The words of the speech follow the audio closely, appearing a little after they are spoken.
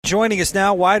joining us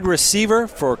now, wide receiver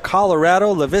for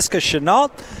Colorado, Laviska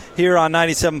Shenault, here on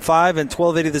 97.5 and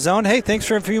 1280 The Zone. Hey, thanks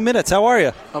for a few minutes. How are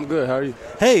you? I'm good. How are you?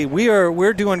 Hey,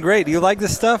 we're doing great. Do you like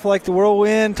this stuff? Like the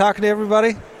whirlwind, talking to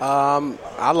everybody?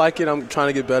 I like it. I'm trying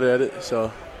to get better at it.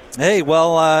 So. Hey,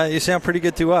 well, you sound pretty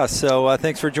good to us, so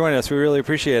thanks for joining us. We really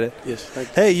appreciate it. Yes, thank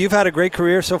you. Hey, you've had a great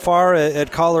career so far at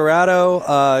Colorado.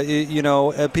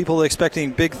 People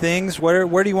expecting big things. Where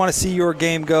do you want to see your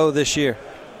game go this year?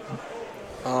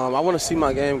 I want to see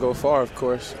my game go far, of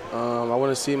course. I want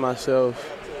to see myself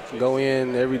go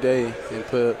in every day and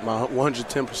put my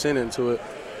 110% into it,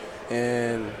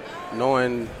 and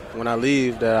knowing when I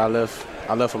leave that I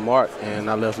left a mark and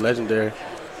I left legendary.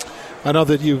 I know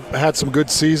that you've had some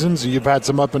good seasons. You've had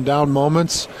some up and down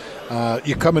moments.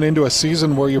 You're coming into a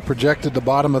season where you're projected the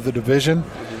bottom of the division.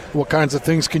 Mm-hmm. What kinds of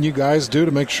things can you guys do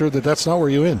to make sure that that's not where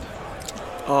you end?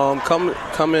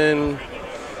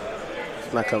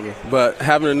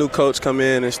 Having a new coach come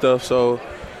in and stuff. So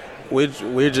we're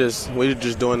just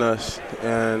doing us,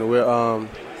 and we're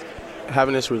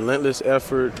having this relentless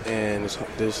effort and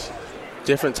this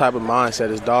different type of mindset,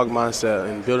 this dog mindset,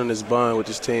 and building this bond with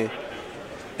this team.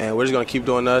 And we're just going to keep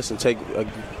doing us and take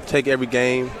every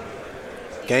game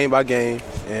by game,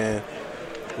 and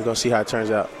we're going to see how it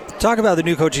turns out. Talk about the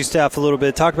new coaching staff a little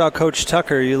bit. Talk about Coach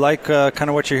Tucker. You like kind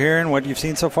of what you're hearing, what you've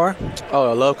seen so far?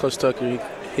 Oh, I love Coach Tucker.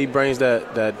 He brings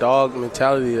that dog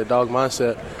mentality, that dog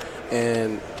mindset,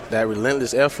 and that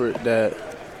relentless effort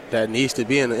that needs to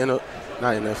be in not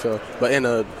NFL, but in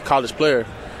a college player,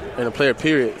 in a player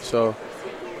period. So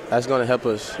that's going to help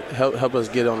us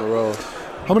get on the road.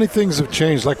 How many things have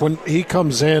changed? Like when he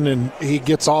comes in and he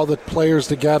gets all the players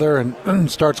together and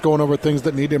starts going over things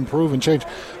that need to improve and change,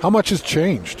 how much has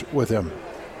changed with him?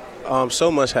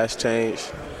 So much has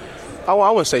changed. I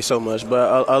wouldn't say so much,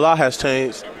 but a lot has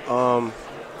changed.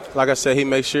 Like I said, he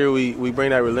makes sure we bring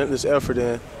that relentless effort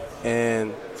in,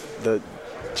 and the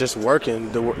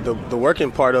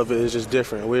working part of it is just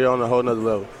different. We're on a whole nother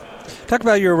level. Talk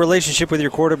about your relationship with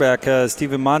your quarterback,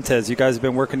 Steven Montez. You guys have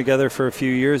been working together for a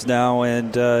few years now,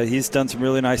 and he's done some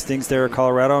really nice things there at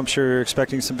Colorado. I'm sure you're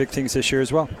expecting some big things this year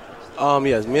as well.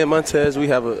 Yes, me and Montez, we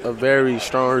have a very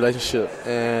strong relationship.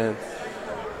 And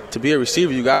to be a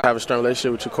receiver, you got to have a strong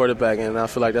relationship with your quarterback, and I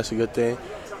feel like that's a good thing.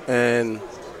 And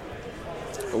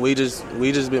we just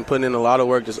been putting in a lot of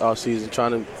work this offseason,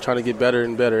 trying to get better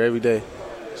and better every day.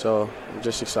 So I'm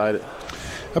just excited.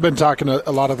 I've been talking to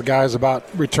a lot of the guys about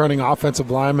returning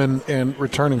offensive linemen and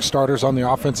returning starters on the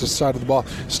offensive side of the ball.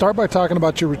 Start by talking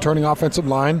about your returning offensive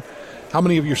line. How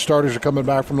many of your starters are coming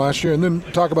back from last year? And then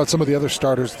talk about some of the other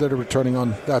starters that are returning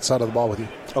on that side of the ball with you.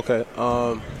 Okay.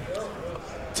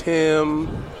 Tim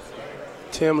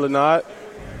Lynott,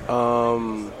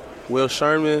 Will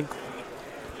Sherman,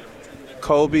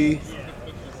 Kobe,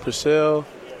 Purcell.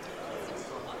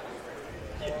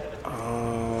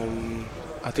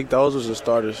 I think those was the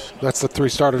starters. That's the three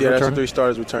starters returning? returning? Yeah, that's the three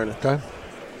starters returning. Okay.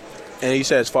 And you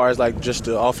said as far as like just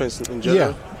the offense in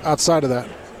general? Yeah, outside of that.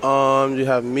 You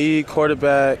have me,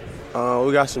 quarterback.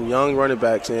 We got some young running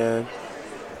backs in.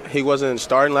 He wasn't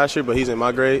starting last year, but he's in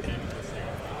my grade.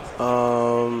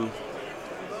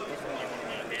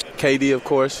 KD, of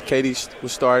course. KD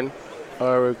was starting.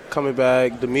 Coming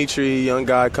back. Dimitri, young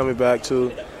guy, coming back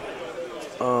too.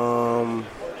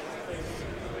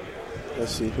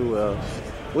 Let's see, who else?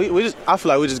 I feel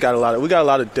like we just got a lot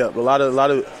of depth, a lot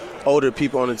of older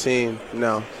people on the team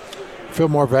now. Feel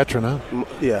more veteran, huh?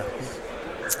 Yeah.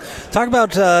 Talk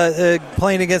about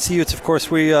playing against the Utes. Of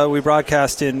course, we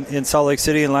broadcast in Salt Lake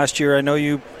City, and last year I know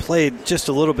you played just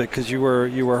a little bit because you were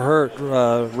hurt,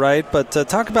 right? But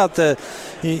talk about I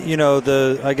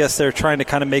guess they're trying to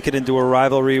kind of make it into a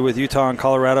rivalry with Utah and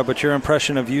Colorado. But your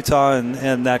impression of Utah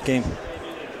and that game?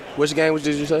 Which game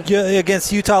did you say? Yeah,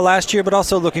 against Utah last year, but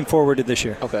also looking forward to this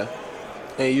year. Okay.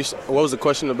 And what was the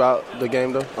question about the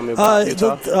game, though? I mean, about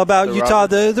Utah?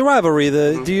 The rivalry.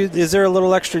 Is there a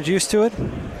little extra juice to it?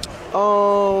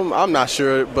 I'm not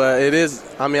sure, but it is.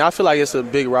 I mean, I feel like it's a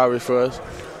big rivalry for us.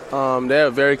 They're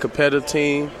a very competitive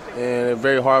team and a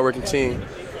very hardworking team,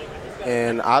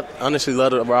 and I honestly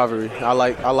love the rivalry. I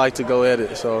like to go at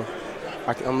it, so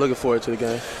I'm looking forward to the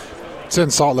game. It's in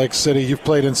Salt Lake City. You've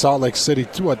played in Salt Lake City,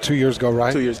 2 years ago,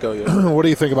 right? 2 years ago, yeah. What do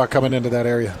you think about coming into that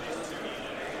area?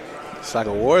 It's like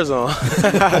a war zone.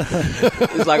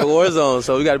 It's like a war zone,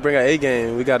 so we got to bring our A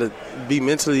game. We got to be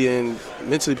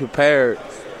mentally prepared.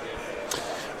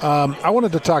 I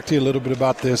wanted to talk to you a little bit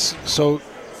about this. So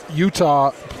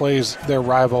Utah plays their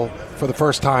rival for the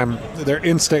first time, their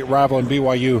in-state rival in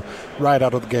BYU, right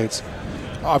out of the gates.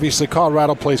 Obviously,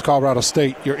 Colorado plays Colorado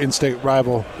State, your in-state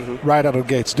rival, right out of the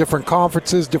gates. Different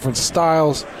conferences, different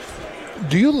styles.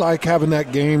 Do you like having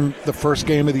that game, the first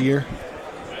game of the year?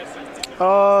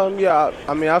 Yeah.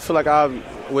 I mean, I feel like I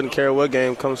wouldn't care what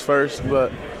game comes first,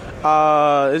 but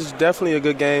it's definitely a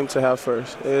good game to have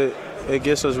first. It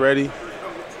gets us ready.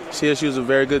 CSU is a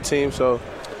very good team, so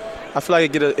I feel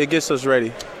like it gets us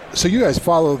ready. So you guys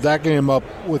followed that game up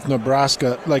with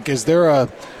Nebraska. Like, is there a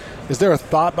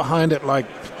thought behind it? Like,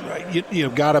 you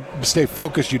got to stay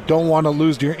focused. You don't want to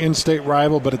lose to your in-state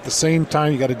rival, but at the same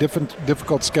time, you got a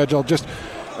difficult schedule. Just,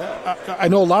 I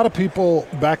know a lot of people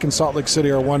back in Salt Lake City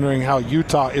are wondering how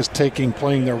Utah is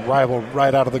playing their rival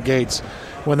right out of the gates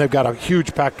when they've got a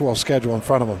huge Pac-12 schedule in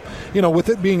front of them. You know, with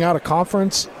it being out of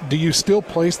conference, do you still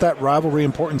place that rivalry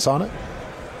importance on it?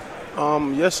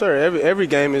 Yes, sir. Every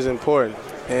game is important,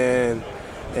 and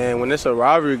when it's a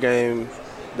rivalry game,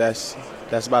 that's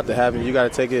about to happen. You got to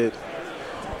take it,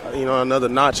 another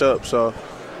notch up. So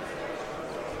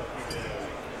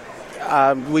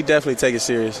we definitely take it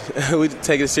serious. We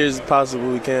take it as serious as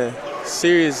possible. We can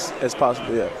serious as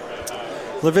possible. Yeah.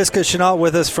 Laviska Shenault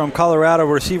with us from Colorado,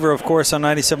 receiver, of course, on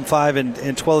 97.5 and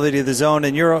 1280 The Zone.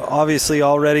 And you're obviously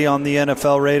already on the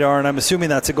NFL radar, and I'm assuming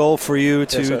that's a goal for you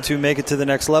to make it to the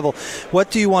next level. What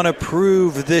do you want to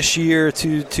prove this year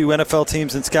to NFL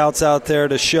teams and scouts out there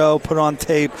to show, put on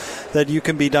tape, that you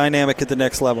can be dynamic at the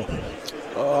next level?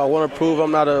 I want to prove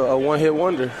I'm not a one-hit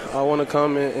wonder. I want to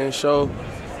come and show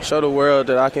the world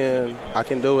that I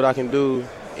can do what I can do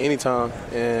anytime.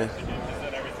 And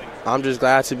I'm just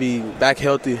glad to be back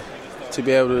healthy to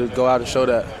be able to go out and show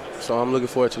that. So I'm looking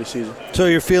forward to the season. So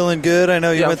you're feeling good? I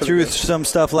know you went through some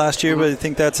stuff last year, but you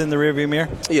think that's in the rearview mirror?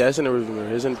 Yeah, it's in the rearview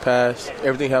mirror. It's in the past.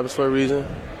 Everything happens for a reason.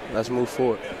 Let's move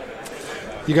forward.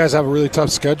 You guys have a really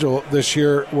tough schedule this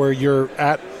year where you're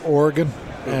at Oregon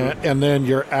and then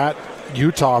you're at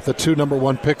Utah, the two number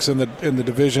one picks in the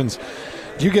divisions.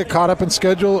 Do you get caught up in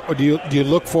schedule, or do you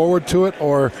look forward to it,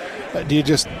 or do you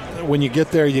just, when you get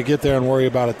there and worry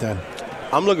about it then?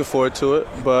 I'm looking forward to it,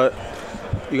 but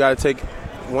you got to take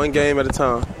one game at a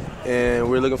time, and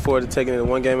we're looking forward to taking it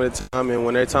one game at a time. And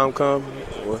when their time comes,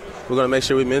 we're going to make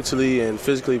sure we're mentally and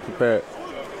physically prepared.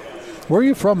 Where are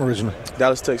you from originally?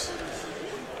 Dallas, Texas.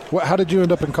 How did you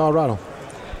end up in Colorado?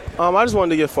 I just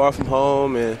wanted to get far from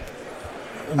home, and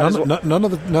none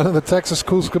of the Texas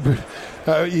schools could be.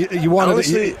 You wanted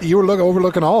honestly, you were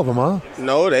overlooking all of them, huh?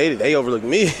 No, they overlooked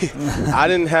me. I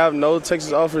didn't have no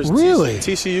Texas offers. Really?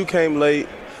 TCU came late,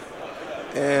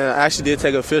 and I actually did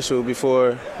take official before.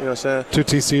 You know what I'm saying? To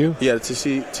TCU? Yeah,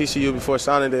 TCU before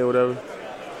signing day or whatever.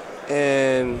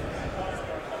 And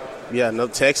yeah, no,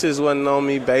 Texas wasn't on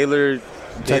me. Baylor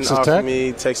didn't offer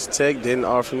me. Texas Tech didn't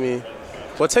offer me.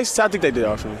 Well, Texas Tech, I think they did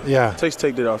offer me. Yeah. Texas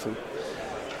Tech did offer me.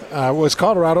 Was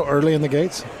Colorado early in the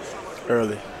gates?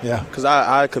 Early. Yeah. Because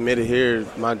I committed here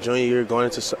my junior year going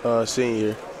into senior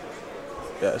year.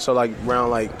 Yeah, so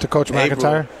around to Coach April.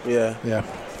 McIntyre? Yeah. Yeah.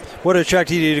 What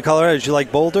attracted you to Colorado? Did you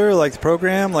like Boulder, like the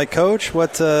program, like Coach?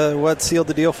 What sealed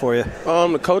the deal for you?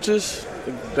 The coaches,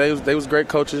 they was great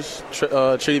coaches,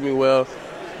 treated me well.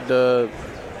 The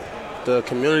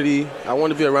community, I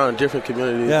wanted to be around a different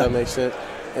community, if that makes sense.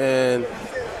 And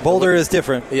Boulder is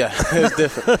different. Yeah, it's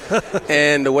different.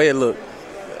 And the way it looked,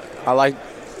 I like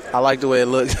the way it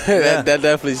looked. that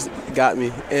definitely got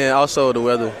me. And also the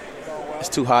weather. It's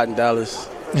too hot in Dallas.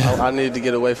 I needed to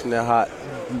get away from that hot.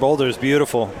 Boulder's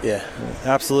beautiful. Yeah.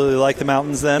 Absolutely like the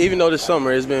mountains then? Even though this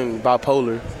summer it's been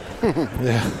bipolar.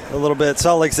 Yeah. A little bit.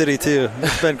 Salt Lake City too.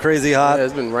 It's been crazy hot. Yeah,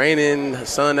 it's been raining,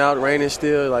 sun out, raining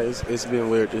still. It's been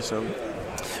weird this summer.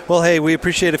 Well, hey, we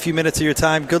appreciate a few minutes of your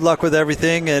time. Good luck with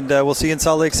everything, and we'll see you in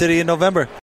Salt Lake City in November.